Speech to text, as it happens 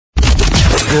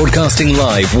Broadcasting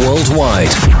live worldwide.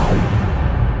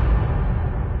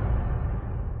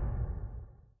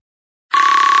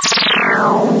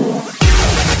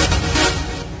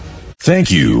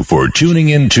 Thank you for tuning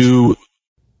in to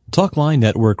Talkline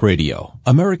Network Radio,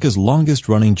 America's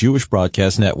longest-running Jewish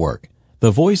broadcast network,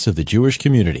 the voice of the Jewish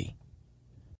community.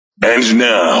 And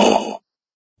now,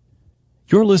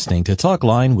 you're listening to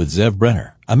Talkline with Zev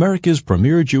Brenner, America's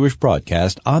premier Jewish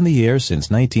broadcast on the air since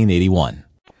 1981.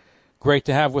 Great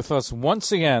to have with us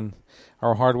once again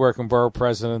our hard-working borough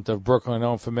president of Brooklyn,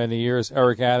 known for many years,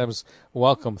 Eric Adams.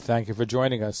 Welcome. Thank you for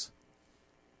joining us.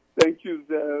 Thank you,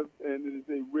 Zev, and it is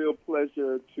a real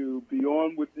pleasure to be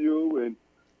on with you and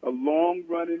a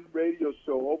long-running radio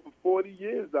show, over 40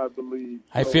 years, I believe.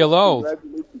 I feel old.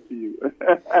 Congratulations to you.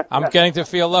 I'm getting to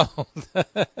feel old.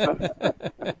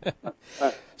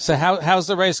 So how's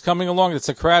the race coming along? It's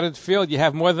a crowded field. You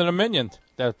have more than 1 million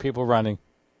that people running.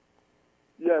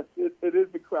 Yes, it is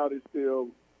a crowded field,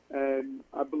 and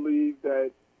I believe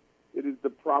that it is the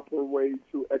proper way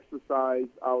to exercise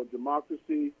our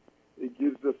democracy. It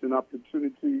gives us an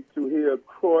opportunity to hear a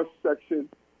cross-section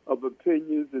of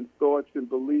opinions and thoughts and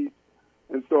beliefs.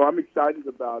 And so I'm excited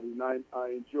about it. And I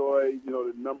enjoy,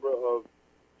 the number of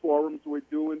forums we're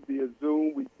doing via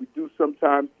Zoom. We do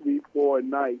sometimes 3, 4 a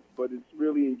night, but it's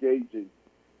really engaging.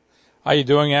 Are you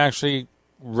doing actually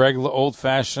regular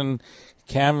old-fashioned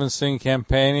canvassing,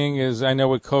 campaigning? I know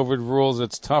with COVID rules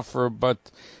it's tougher,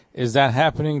 but is that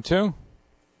happening too?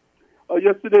 Oh,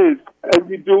 yes, it is. And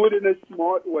we do it in a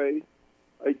smart way,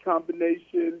 a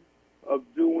combination of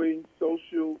doing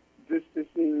social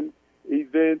distancing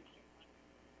events.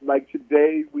 Like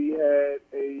today, we had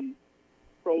a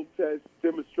protest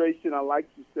demonstration, I like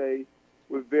to say,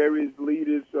 with various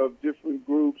leaders of different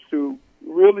groups who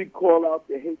really call out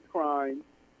the hate crimes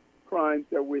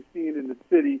that we're seeing in the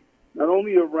city, not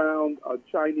only around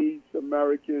Chinese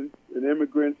Americans and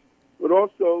immigrants, but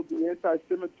also the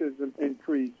anti-Semitism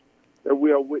increase that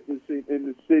we are witnessing in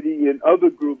the city and other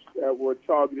groups that were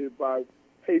targeted by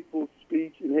hateful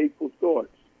speech and hateful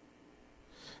thoughts.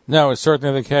 No, it's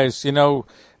certainly the case.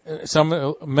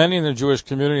 Many in the Jewish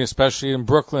community, especially in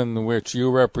Brooklyn, which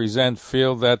you represent,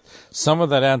 feel that some of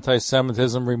that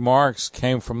anti-Semitism remarks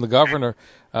came from the governor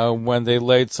when they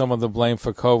laid some of the blame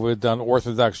for COVID on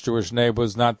Orthodox Jewish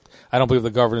neighbors. I don't believe the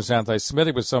governor's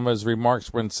anti-Semitic, but some of his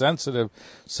remarks were insensitive.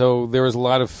 So there was a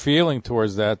lot of feeling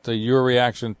towards that. Your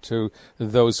reaction to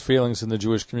those feelings in the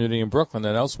Jewish community in Brooklyn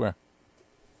and elsewhere?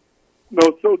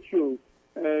 No, so true.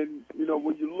 And,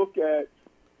 when you look at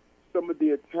some of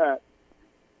the attacks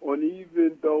on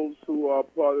even those who are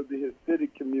part of the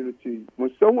Hasidic community,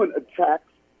 when someone attacks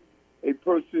a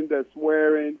person that's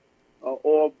wearing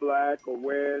all black or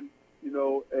wearing,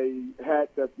 a hat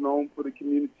that's known for the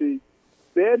community,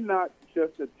 they're not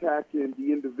just attacking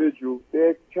the individual,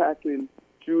 they're attacking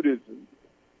Judaism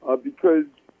because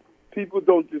people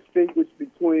don't distinguish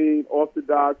between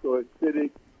Orthodox or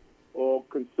Hasidic or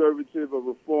conservative or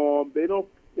reform. They don't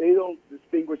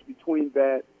distinguish between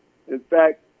that. In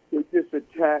fact, they just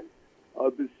attack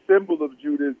the symbol of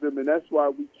Judaism, and that's why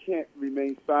we can't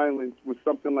remain silent when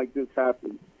something like this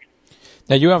happens.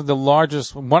 Now, you have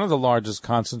one of the largest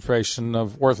concentration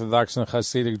of Orthodox and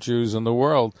Hasidic Jews in the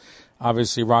world.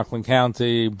 Obviously, Rockland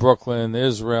County, Brooklyn,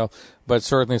 Israel, but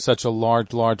certainly such a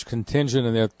large contingent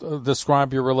in there.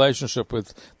 Describe your relationship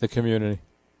with the community.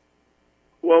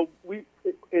 Well,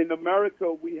 in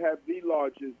America, we have the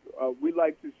largest. We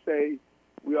like to say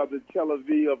we are the Tel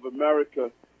Aviv of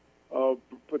America,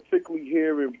 particularly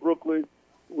here in Brooklyn.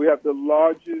 We have the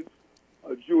largest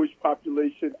Jewish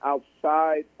population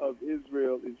outside of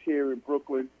Israel is here in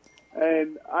Brooklyn.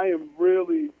 And I am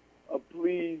really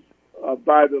pleased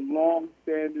by the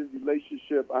long-standing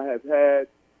relationship I have had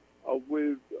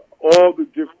with all the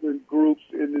different groups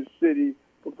in the city,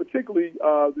 but particularly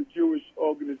the Jewish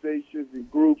organizations and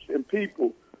groups and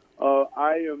people.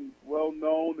 I am well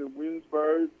known in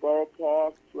Williamsburg, Borough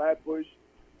Park, Flatbush,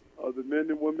 the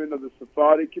men and women of the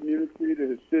Sephardic community,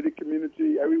 the Hasidic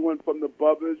community, everyone from the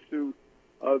Bubbas to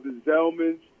the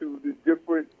Zelmans to the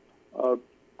different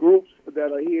groups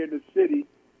that are here in the city.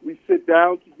 We sit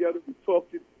down together, we talk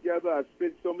together. I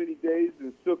spent so many days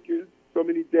in Sukkot, so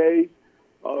many days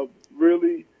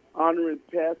really honoring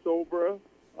Passover.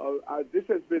 This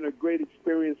has been a great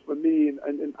experience for me,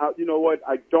 and you know what?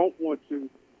 I don't want to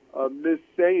miss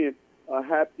saying a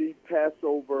happy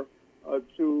Passover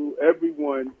to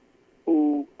everyone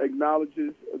who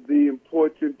acknowledges the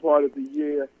important part of the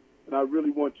year, and I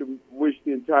really want to wish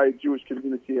the entire Jewish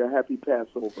community a happy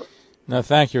Passover. No,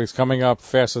 thank you. It's coming up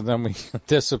faster than we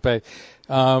anticipate.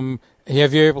 Have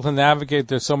you able to navigate?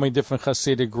 There's so many different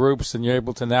Hasidic groups, and you're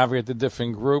able to navigate the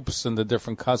different groups and the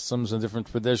different customs and different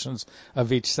traditions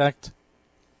of each sect?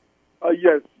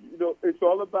 Yes. It's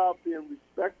all about being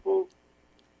respectful,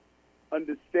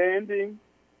 understanding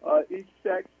each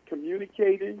sect,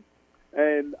 communicating,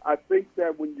 and I think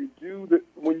that when you do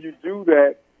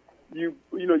that, you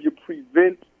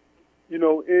prevent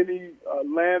any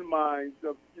landmines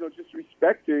of just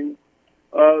respecting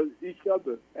each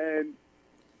other. And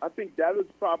I think that is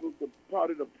probably part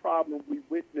of the problem we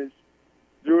witnessed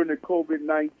during the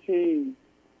COVID-19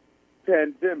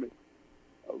 pandemic.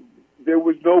 There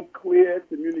was no clear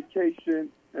communication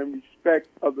and respect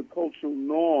of the cultural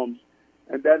norms,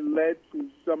 and that led to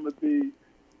some of the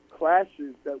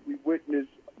clashes that we witnessed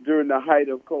during the height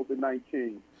of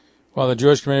COVID-19. Well, the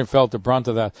Jewish community felt the brunt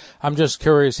of that. I'm just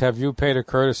curious, have you paid a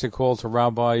courtesy call to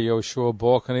Rabbi Yoshua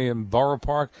Balkany in Borough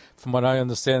Park? From what I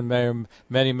understand,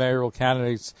 many mayoral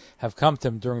candidates have come to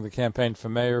him during the campaign for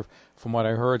mayor. From what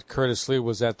I heard, Curtis Lee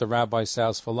was at the rabbi's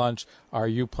house for lunch. Are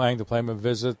you planning to pay him a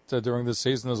visit during the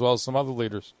season, as well as some other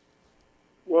leaders?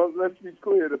 Well, let's be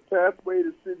clear. The pathway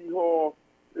to City Hall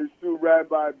is through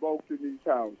Rabbi Balkany's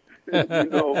house.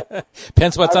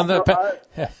 Depends what's on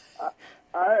the...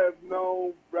 I have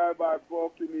known Rabbi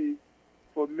Balkany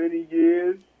for many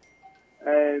years,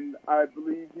 and I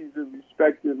believe he's a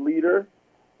respected leader.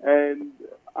 And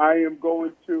I am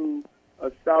going to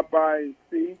stop by and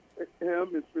see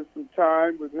him and spend some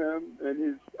time with him and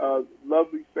his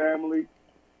lovely family.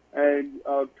 And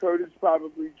Curtis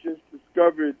probably just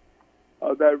discovered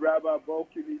that Rabbi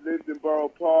Balkany lived in Borough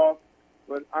Park,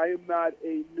 but I am not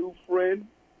a new friend.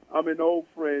 I'm an old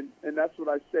friend, and that's what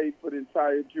I say for the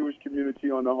entire Jewish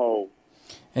community on the whole.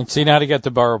 And see how to get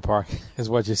to Borough Park is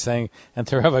what you're saying, and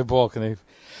to Rabbi Balkany.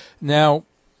 Now,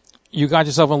 you got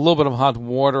yourself in a little bit of hot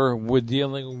water with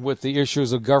dealing with the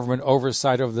issues of government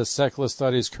oversight of the secular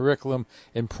studies curriculum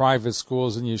in private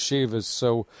schools and yeshivas.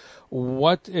 So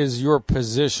what is your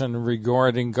position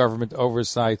regarding government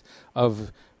oversight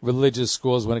of religious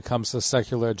schools when it comes to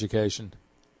secular education?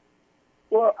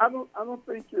 Well, I don't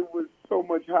think it was so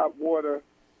much hot water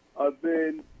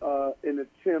than an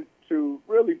attempt to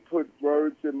really put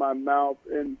words in my mouth.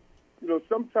 And,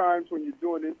 sometimes when you're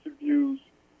doing interviews,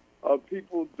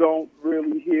 people don't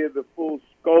really hear the full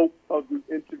scope of the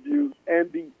interviews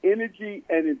and the energy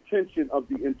and intention of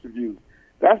the interviews.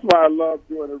 That's why I love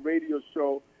doing a radio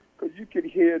show, because you can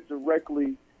hear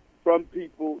directly from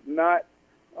people, not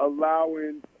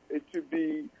allowing it to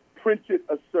be printed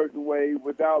a certain way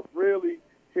without really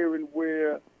hearing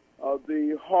where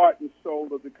the heart and soul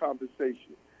of the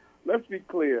conversation. Let's be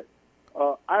clear.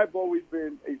 I've always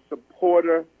been a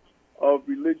supporter of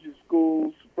religious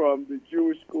schools, from the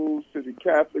Jewish schools to the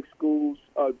Catholic schools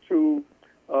to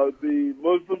the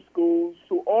Muslim schools,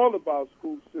 to all of our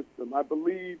school system. I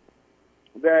believe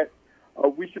that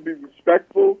we should be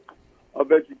respectful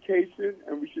of education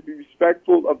and we should be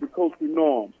respectful of the cultural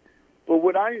norms. But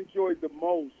what I enjoyed the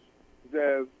most,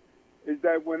 Zev, is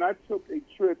that when I took a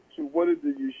trip to one of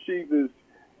the yeshivas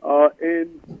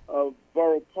in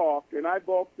Borough Park, and I've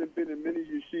often been in many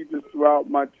yeshivas throughout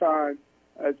my time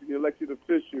as an elected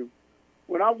official,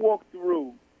 when I walked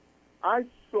through, I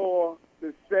saw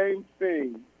the same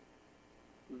thing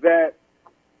that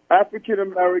African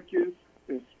Americans,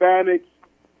 Hispanics,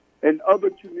 and other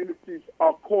communities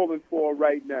are calling for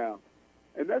right now,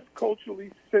 and that's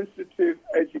culturally sensitive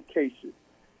education.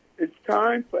 It's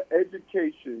time for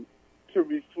education to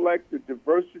reflect the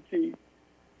diversity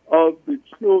of the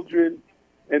children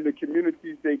and the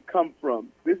communities they come from.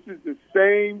 This is the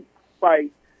same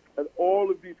fight that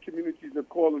all of these communities are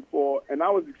calling for, and I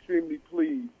was extremely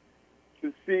pleased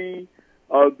to see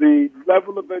the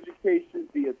level of education,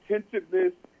 the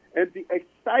attentiveness, and the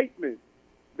excitement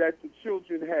that the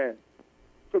children have.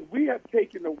 Because we have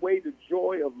taken away the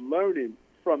joy of learning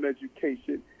from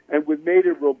education, and we've made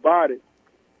it robotic.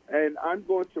 And I'm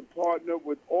going to partner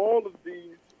with all of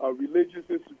these religious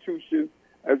institutions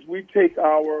as we take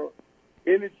our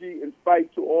energy and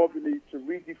fight to Albany to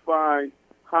redefine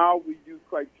how we use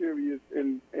criteria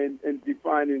in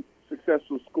defining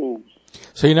successful schools.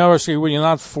 So you're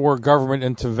not for government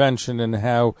intervention in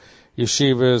how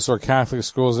yeshivas or Catholic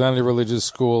schools and any religious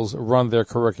schools run their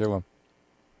curriculum.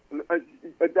 And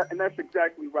that's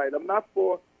exactly right. I'm not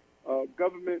for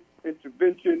government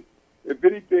intervention. If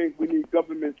anything, we need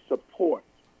government support.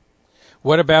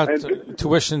 What about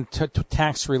tuition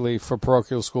tax relief for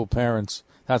parochial school parents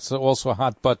That's also a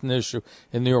hot button issue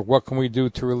in New York. What can we do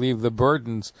to relieve the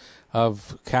burdens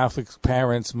of Catholic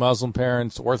parents, Muslim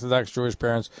parents, Orthodox Jewish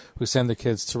parents who send their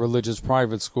kids to religious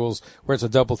private schools where it's a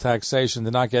double taxation?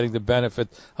 They're not getting the benefit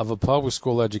of a public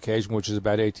school education, which is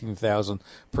about $18,000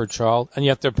 per child, and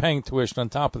yet they're paying tuition on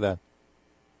top of that.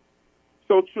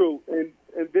 So true. And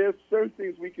there's certain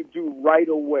things we can do right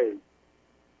away.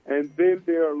 And then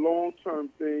there are long-term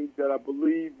things that I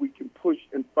believe we can push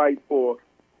and fight for.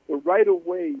 But right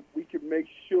away, we can make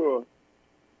sure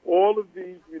all of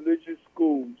these religious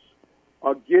schools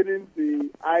are getting the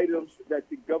items that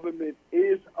the government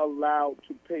is allowed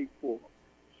to pay for,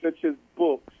 such as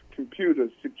books,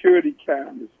 computers, security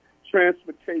cameras,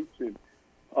 transportation.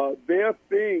 There are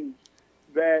things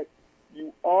that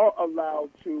you are allowed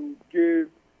to give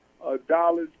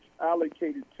dollars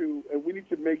allocated to, and we need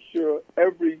to make sure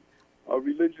every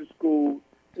religious school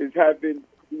is having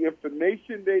the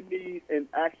information they need and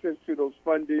access to those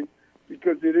funding,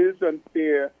 because it is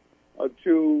unfair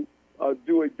to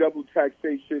do a double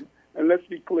taxation. And let's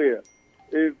be clear,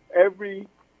 if every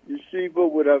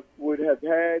yeshiva would have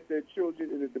had their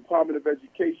children in the Department of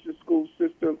Education school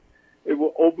system, it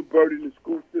will overburden the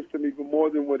school system even more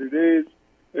than what it is.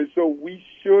 And so we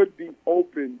should be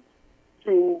open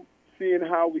to seeing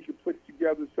how we can put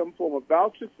together some form of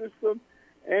voucher system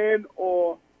and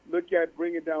or look at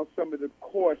bringing down some of the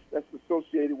costs that's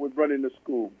associated with running the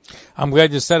school. I'm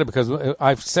glad you said it, because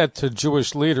I've said to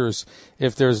Jewish leaders,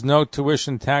 if there's no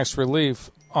tuition tax relief,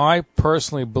 I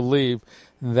personally believe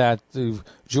that the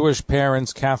Jewish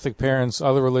parents, Catholic parents,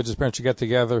 other religious parents should get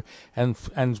together and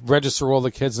register all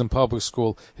the kids in public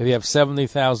school. If you have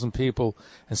 70,000 people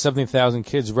and 70,000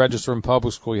 kids register in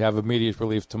public school, you have immediate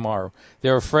relief tomorrow.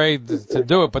 They're afraid to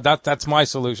do it, but that's my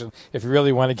solution if you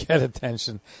really want to get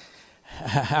attention.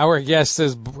 Our guest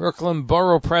is Brooklyn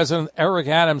Borough President Eric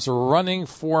Adams, running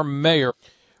for mayor.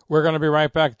 We're going to be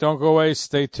right back. Don't go away.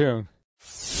 Stay tuned.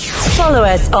 Follow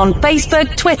us on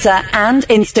Facebook, Twitter, and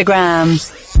Instagram.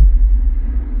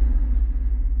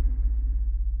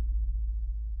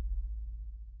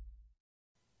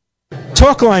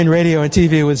 Talkline Radio and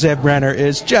TV with Zev Brenner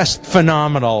is just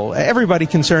phenomenal. Everybody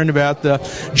concerned about the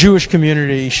Jewish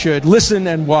community should listen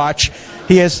and watch.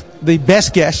 He has the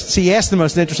best guests. He asks the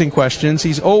most interesting questions.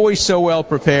 He's always so well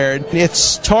prepared.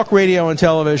 It's talk radio and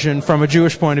television from a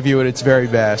Jewish point of view at its very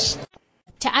best.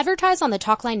 To advertise on the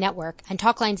Talkline network and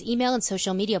Talkline's email and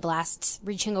social media blasts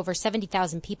reaching over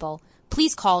 70,000 people,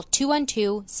 please call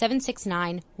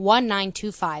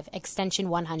 212-769-1925, extension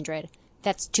 100.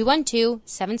 That's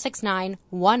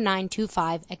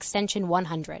 212-769-1925, extension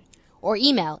 100. Or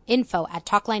email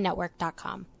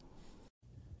info@talklinenetwork.com.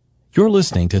 You're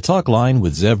listening to Talkline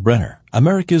with Zev Brenner,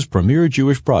 America's premier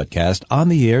Jewish broadcast, on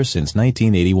the air since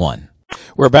 1981.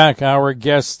 We're back. Our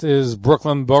guest is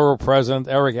Brooklyn Borough President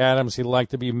Eric Adams. He'd like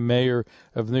to be mayor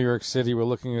of New York City. We're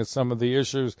looking at some of the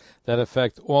issues that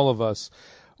affect all of us.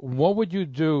 What would you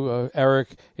do,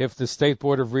 Eric, if the State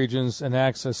Board of Regents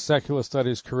enacts a secular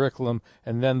studies curriculum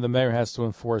and then the mayor has to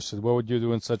enforce it? What would you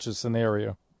do in such a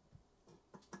scenario?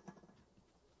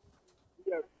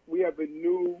 We have a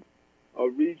new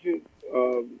regent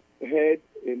head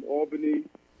in Albany.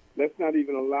 Let's not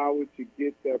even allow it to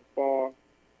get that far.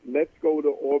 Let's go to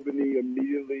Albany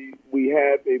immediately. We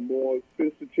have a more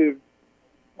sensitive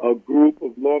group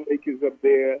of lawmakers up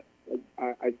there.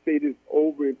 I say this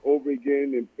over and over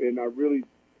again, and I really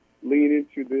lean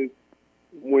into this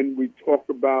when we talk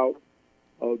about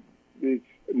this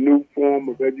new form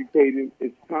of educating.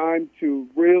 It's time to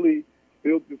really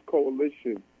build this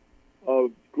coalition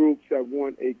of groups that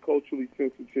want a culturally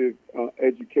sensitive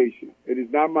education. It is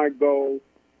not my goal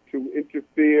to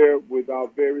interfere with our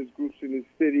various groups in the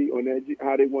city on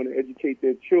how they want to educate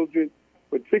their children,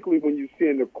 particularly when you're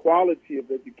seeing the quality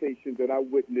of education that I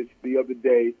witnessed the other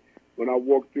day when I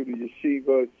walked through the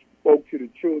yeshiva, spoke to the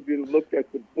children, looked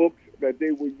at the books that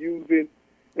they were using,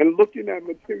 and looking at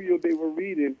material they were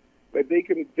reading that they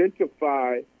could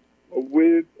identify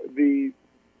with the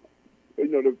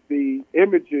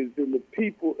images and the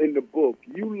people in the book.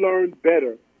 You learn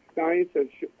better. Science has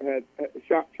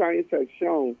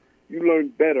shown you learn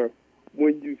better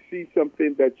when you see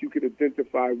something that you could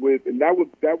identify with, and that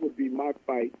would be my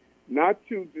fight, not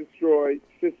to destroy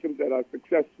systems that are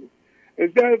successful.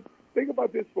 Instead, think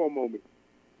about this for a moment.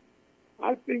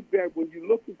 I think that when you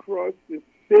look across the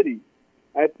city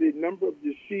at the number of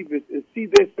yeshivas and see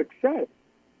their success,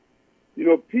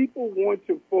 people want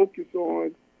to focus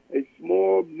on a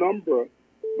small number,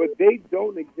 but they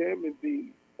don't examine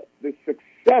the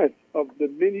success of the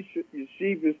many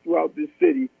yeshivas throughout this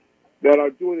city that are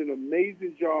doing an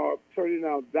amazing job turning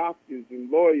out doctors and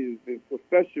lawyers and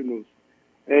professionals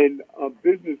and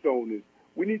business owners.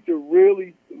 We need to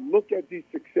really look at these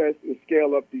success and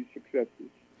scale up these successes.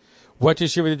 What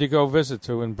yeshiva did you go visit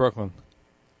to in Brooklyn?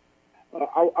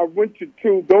 I went to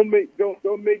two. Don't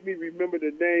make me remember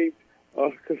the names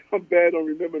because I'm bad on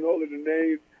remembering all of the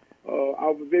names. I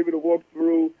was able to walk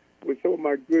through with some of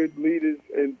my good leaders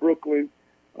in Brooklyn,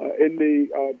 in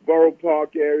the Borough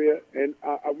Park area, and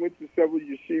I went to several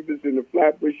yeshivas in the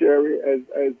Flatbush area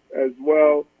as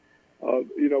well.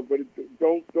 But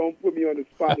don't put me on the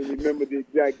spot and remember the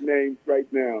exact names right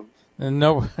now.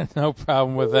 No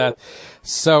problem with that.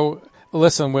 So,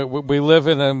 listen, we live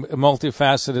in a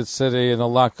multifaceted city and a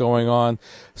lot going on.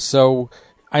 So,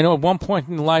 I know at one point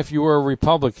in life you were a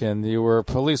Republican. You were a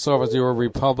police officer. You were a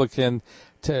Republican.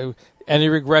 Any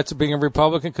regrets of being a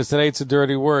Republican? Because today it's a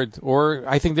dirty word. Or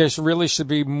I think there really should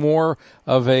be more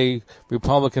of a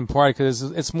Republican Party because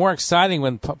it's more exciting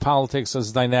when politics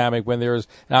is dynamic, when there's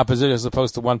an opposition as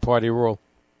opposed to one-party rule.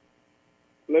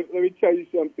 Let me tell you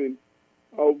something.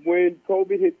 When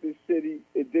COVID hit the city,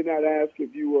 it did not ask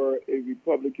if you were a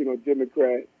Republican or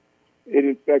Democrat. It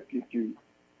infected you.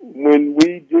 When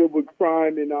we deal with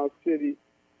crime in our city,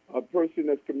 a person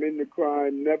that's committing a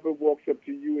crime never walks up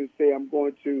to you and say, I'm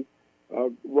going to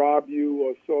rob you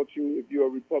or assault you if you're a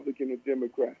Republican or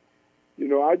Democrat.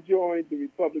 I joined the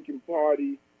Republican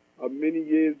Party many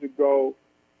years ago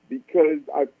because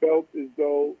I felt as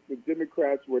though the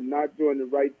Democrats were not doing the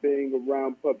right thing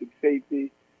around public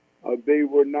safety. They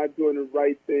were not doing the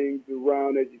right things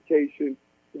around education.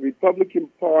 The Republican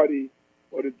Party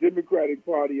or the Democratic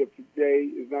Party of today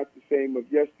is not the same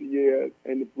of yesteryear,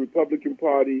 and the Republican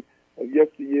Party of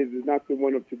yesteryear is not the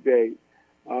one of today.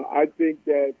 I think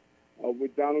that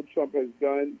what Donald Trump has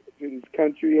done to this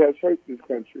country has hurt this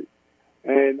country.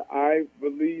 And I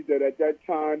believe that at that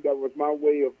time, that was my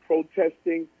way of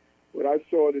protesting what I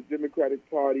saw the Democratic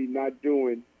Party not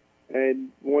doing, and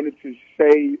wanted to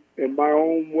say in my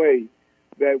own way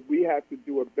that we have to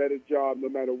do a better job no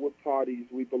matter what parties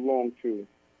we belong to.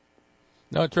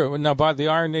 No, true. Now, but the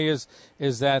irony is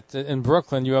that in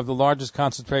Brooklyn you have the largest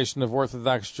concentration of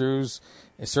Orthodox Jews,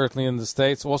 certainly in the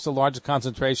States. Also, the largest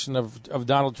concentration of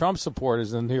Donald Trump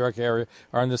supporters in the New York area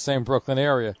are in the same Brooklyn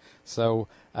area. So,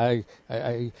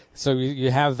 so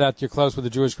you have that. You're close with the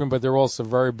Jewish community, but they're also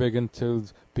very big into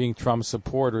being Trump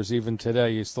supporters. Even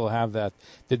today, you still have that.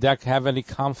 Did that have any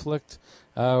conflict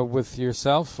with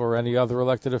yourself or any other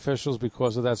elected officials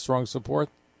because of that strong support?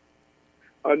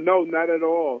 No, not at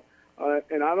all.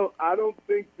 And I don't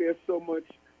think there's so much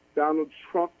Donald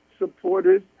Trump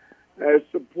supporters as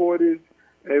supporters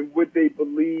and what they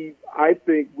believe. I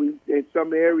think we, in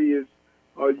some areas,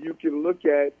 you can look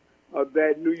at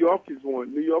that New Yorkers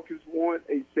want. New Yorkers want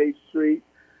a safe street.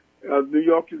 New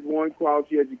Yorkers want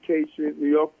quality education.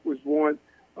 New Yorkers want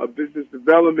business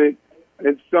development.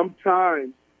 And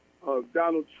sometimes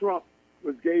Donald Trump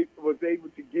was able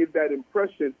to give that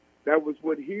impression that was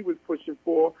what he was pushing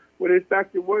for, when in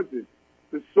fact it wasn't.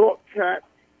 The SALT tax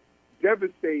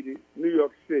devastated New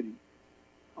York City.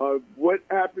 What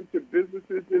happened to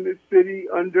businesses in this city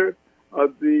under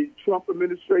the Trump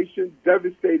administration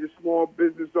devastated small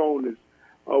business owners.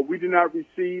 We did not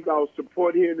receive our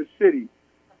support here in the city.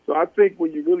 So I think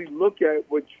when you really look at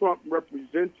what Trump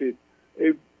represented,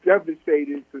 it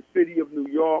devastated the city of New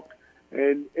York,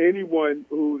 and anyone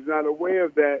who's not aware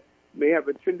of that may have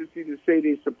a tendency to say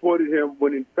they supported him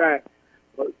when in fact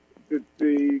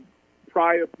the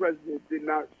prior president did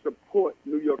not support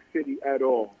New York City at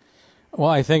all. Well,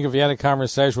 I think if you had a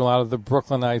conversation with a lot of the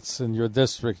Brooklynites in your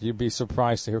district, you'd be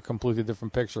surprised to hear a completely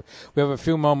different picture. We have a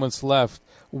few moments left.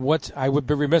 What I would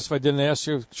be remiss if I didn't ask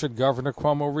you, should Governor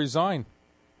Cuomo resign?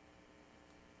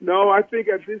 No, I think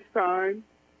at this time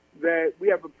that we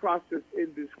have a process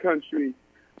in this country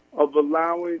of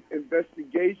allowing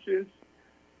investigations,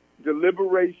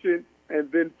 deliberation, and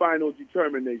then final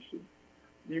determination.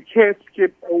 You can't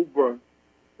skip over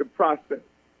the process.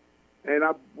 And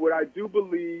what I do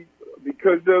believe,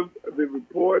 because of the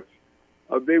reports,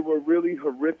 they were really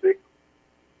horrific.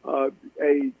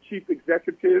 A chief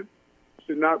executive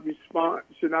should not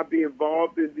be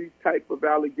involved in these type of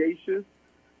allegations.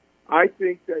 I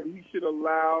think that he should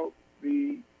allow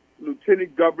the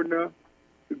lieutenant governor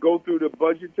to go through the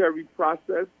budgetary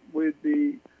process with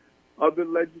the other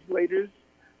legislators,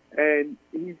 and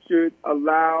he should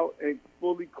allow and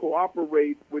fully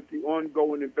cooperate with the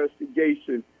ongoing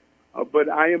investigation. But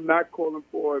I am not calling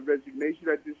for a resignation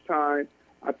at this time.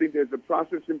 I think there's a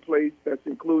process in place that's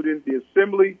including the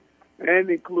Assembly and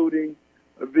including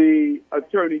the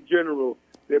Attorney General.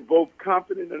 They're both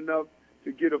confident enough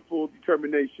to get a full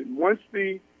determination. Once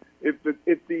if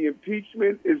the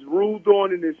impeachment is ruled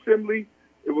on in the Assembly,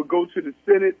 it will go to the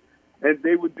Senate, and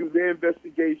they would do their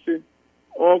investigation,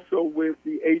 also with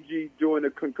the AG doing a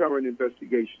concurrent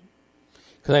investigation.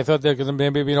 Because I thought there was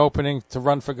maybe be an opening to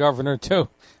run for governor, too.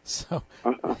 So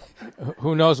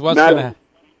who knows what's going to happen.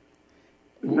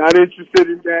 Not interested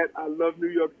in that. I love New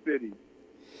York City.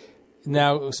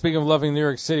 Now, speaking of loving New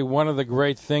York City, one of the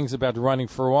great things about running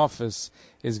for office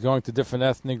is going to different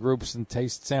ethnic groups and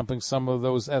sampling some of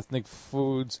those ethnic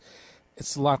foods.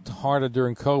 It's a lot harder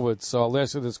during COVID, so I'll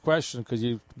ask you this question because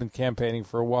you've been campaigning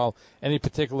for a while. Any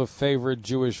particular favorite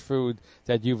Jewish food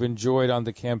that you've enjoyed on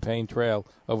the campaign trail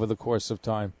over the course of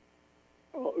time?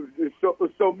 Oh, there's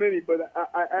so many, but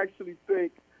I actually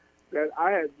think that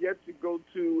I have yet to go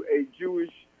to a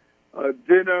Jewish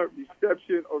dinner,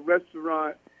 reception, or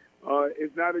restaurant.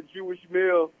 It's not a Jewish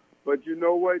meal, but you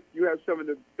know what? You have some of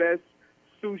the best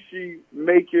sushi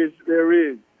makers there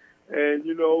is. And,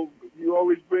 you know, you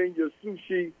always bring your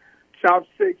sushi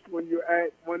chopsticks when you're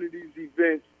at one of these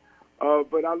events.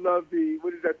 But I love the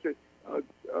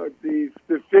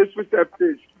fish. What's that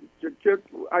fish?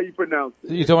 How you pronounce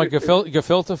it? You talking about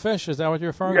gefilte fish? Is that what you're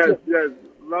referring to? Yes.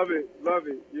 Love it,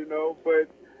 you know. But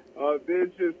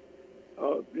there's just,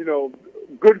 you know,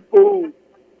 good food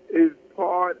is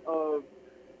part of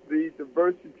the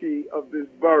diversity of this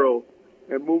borough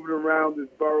and moving around this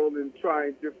borough and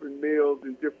trying different meals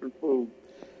and different foods.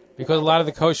 Because a lot of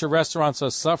the kosher restaurants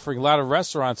are suffering, a lot of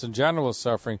restaurants in general are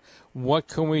suffering. What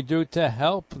can we do to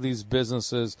help these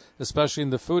businesses, especially in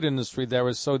the food industry that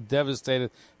was so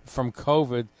devastated from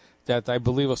COVID that I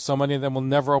believe so many of them will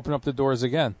never open up the doors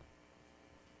again?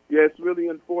 Yeah, it's really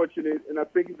unfortunate, and I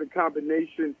think it's a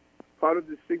combination. Part of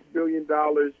the $6 billion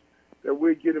that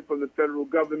we're getting from the federal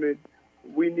government,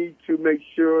 we need to make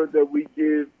sure that we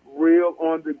give real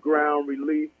on-the-ground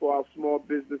relief for our small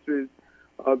businesses.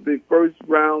 The first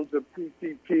rounds of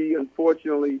PPP,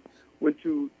 unfortunately, went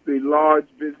to the large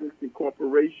business and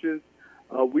corporations.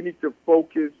 We need to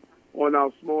focus on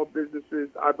our small businesses.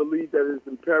 I believe that it's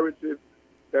imperative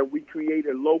that we create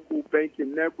a local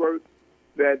banking network,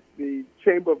 that the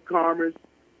Chamber of Commerce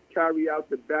carry out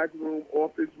the backroom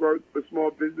office work for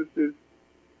small businesses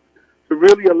to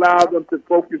really allow them to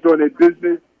focus on their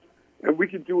business. And we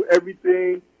can do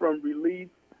everything from relief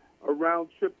around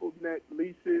triple net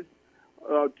leases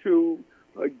to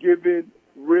giving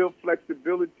real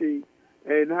flexibility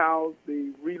and how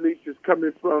the relief is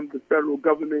coming from the federal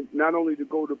government, not only to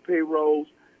go to payrolls,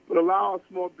 but allow our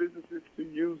small businesses to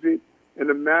use it in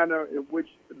a manner in which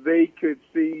they could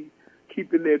see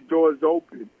keeping their doors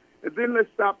open. And then let's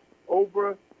stop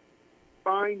over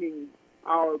fining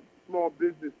our small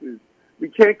businesses. We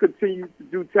can't continue to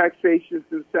do taxation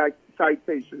through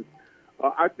citations.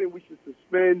 I think we should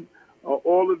suspend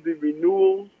all of the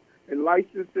renewals and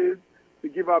licenses to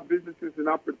give our businesses an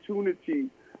opportunity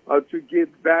to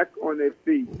get back on their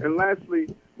feet. And lastly,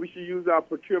 we should use our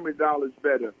procurement dollars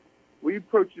better. We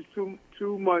purchase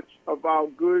too much of our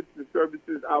goods and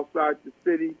services outside the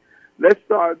city. Let's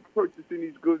start purchasing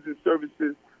these goods and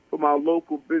services from our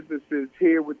local businesses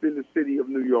here within the city of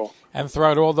New York. And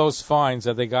throughout all those fines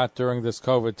that they got during this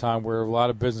COVID time where a lot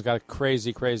of business got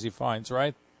crazy, crazy fines,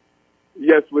 right?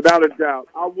 Yes, without a doubt.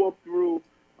 I walked through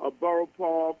Borough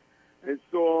Park and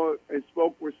saw and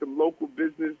spoke with some local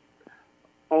business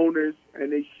owners,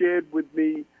 and they shared with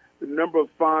me the number of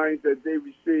fines that they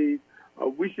received.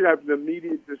 We should have an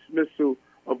immediate dismissal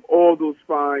of all those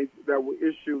fines that were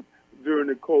issued during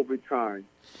the COVID time.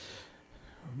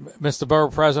 Mr. Borough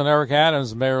President Eric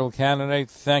Adams, mayoral candidate,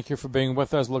 thank you for being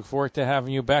with us. Look forward to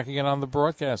having you back again on the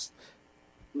broadcast.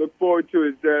 Look forward to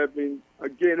it, Zeb. And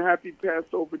again, happy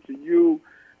Passover to you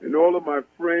and all of my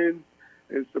friends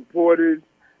and supporters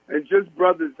and just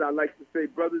brothers. I like to say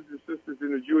brothers and sisters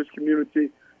in the Jewish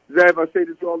community. Zeb, I say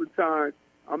this all the time.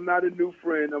 I'm not a new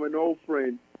friend. I'm an old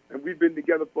friend. And we've been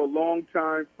together for a long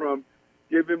time, from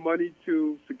giving money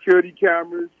to security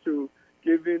cameras to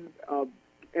giving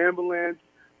ambulance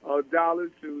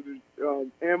dollars to the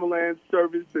ambulance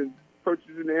service and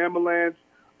purchasing the ambulance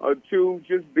to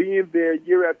just being there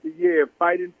year after year,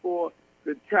 fighting for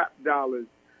the TAP dollars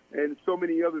and so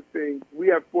many other things. We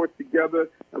have fought together,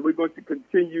 and we're going to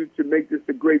continue to make this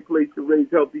a great place to raise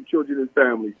healthy children and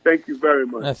families. Thank you very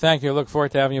much. Thank you. Look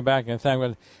forward to having you back. And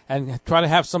try to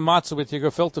have some matzah with your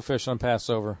gefilte fish on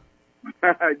Passover.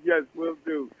 Yes, will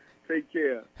do. Take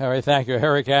care. All right, thank you.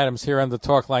 Eric Adams here on the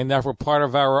Talkline Network, part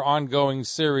of our ongoing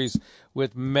series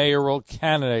with mayoral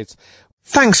candidates.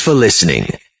 Thanks for listening.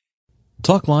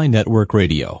 Talkline Network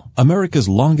Radio, America's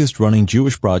longest-running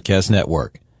Jewish broadcast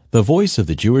network, the voice of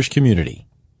the Jewish community.